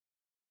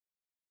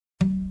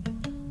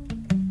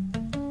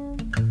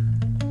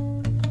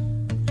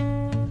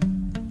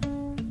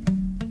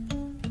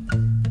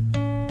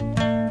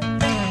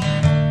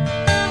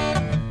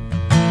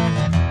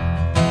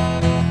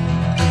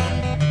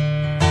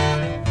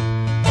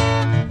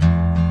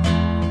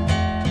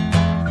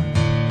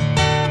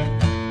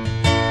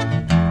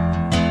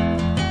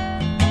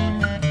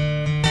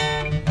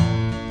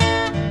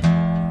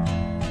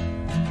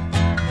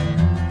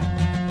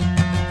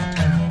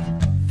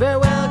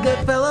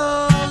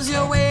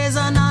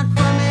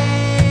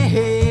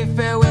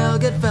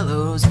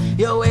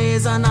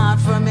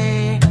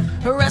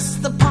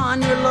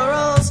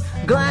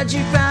glad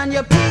you found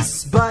your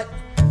peace, but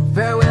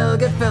farewell,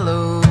 good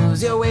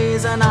fellows, your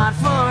ways are not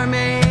for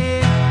me.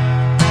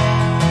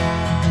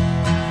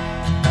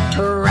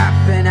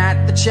 Rapping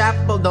at the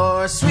chapel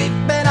door,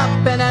 sweeping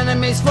up an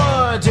enemy's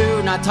floor.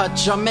 Do not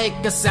touch or make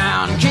a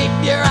sound, keep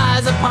your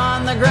eyes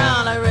upon the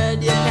ground. I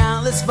read your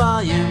countless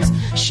volumes,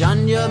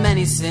 shunned your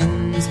many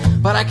sins,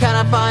 but I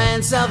cannot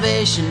find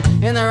salvation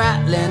in the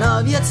rattling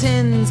of your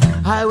tins.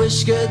 I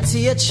wish good to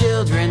your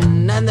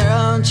children and their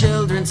own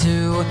children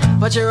too,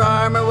 but your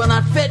armor will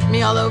not fit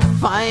me, although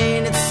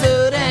fine it's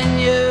suiting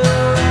you.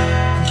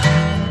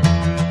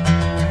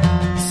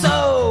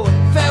 So,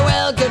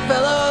 farewell, good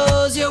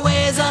fellows, your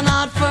ways are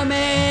not for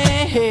me.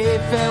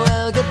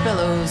 Farewell, good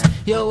fellows,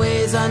 your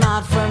ways are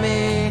not for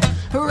me.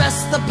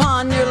 Rest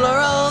upon your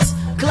laurels,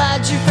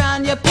 glad you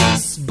found your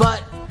peace,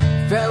 but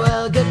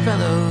farewell, good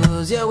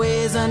fellows, your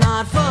ways are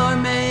not for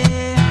me.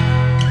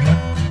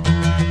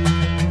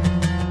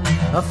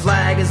 A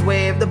flag is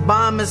waved, a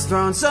bomb is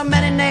thrown, so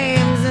many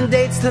names and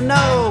dates to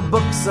know.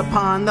 Books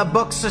upon the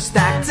books are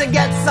stacked to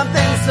get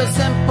something so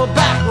simple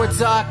back. We're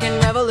talking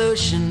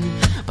revolution,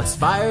 but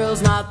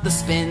spirals, not the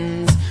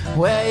spins,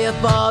 where you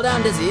fall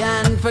down dizzy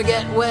and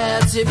forget where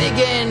to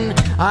begin.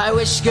 I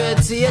wish good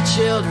to your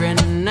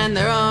children and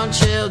their own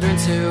children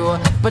too,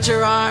 but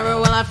your armor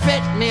will not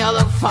fit me,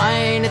 although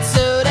fine it's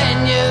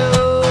suiting you.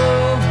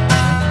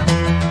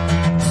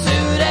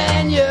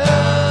 Suiting you.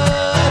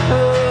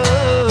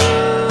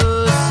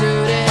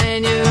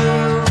 Suiting you.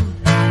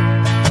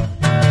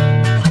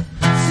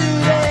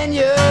 Suiting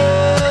you.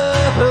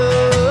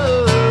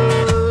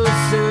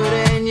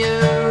 Suiting you.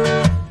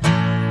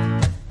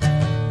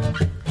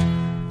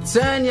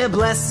 Turn your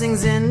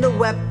blessings into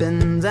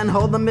weapons and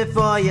hold them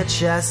before your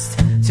chest.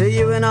 To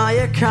you and all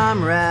your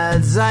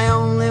comrades, I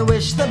only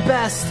wish the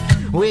best.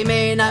 We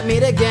may not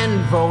meet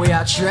again, for we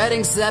are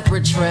treading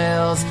separate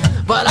trails,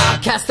 but I'll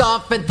cast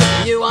off and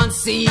throw you on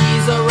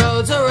seas or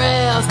roads or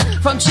rails.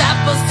 From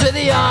chapels to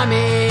the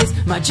armies,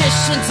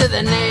 magician to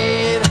the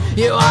knave,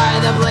 you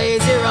either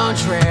blaze your own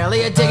trail or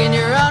you're digging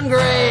your own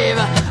grave.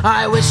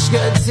 I wish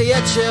good to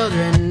your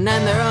children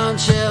and their own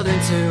children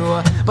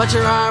too, but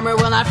your armor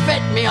will not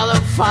fit me, although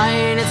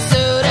fine it's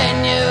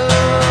suiting you.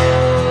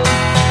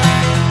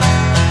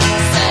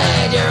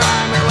 Said your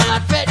armor will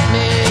not fit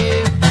me.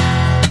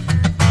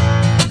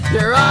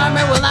 Your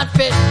armor will not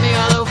fit me,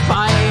 although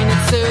fine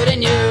it's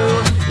suiting you.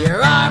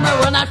 Your armor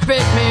will not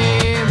fit me.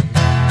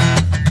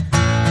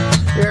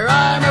 Your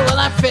armor will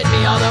not fit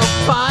me, although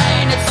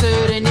fine it's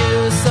suiting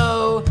you.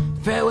 So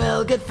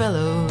farewell, good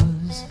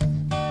fellows.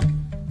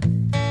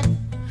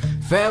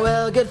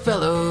 Farewell, good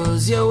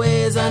fellows, your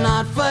ways are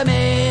not for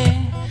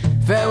me.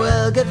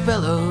 Farewell, good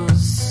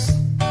fellows.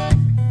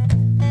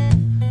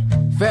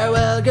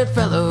 Farewell, good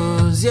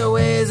fellows, your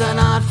ways are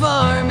not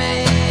for me.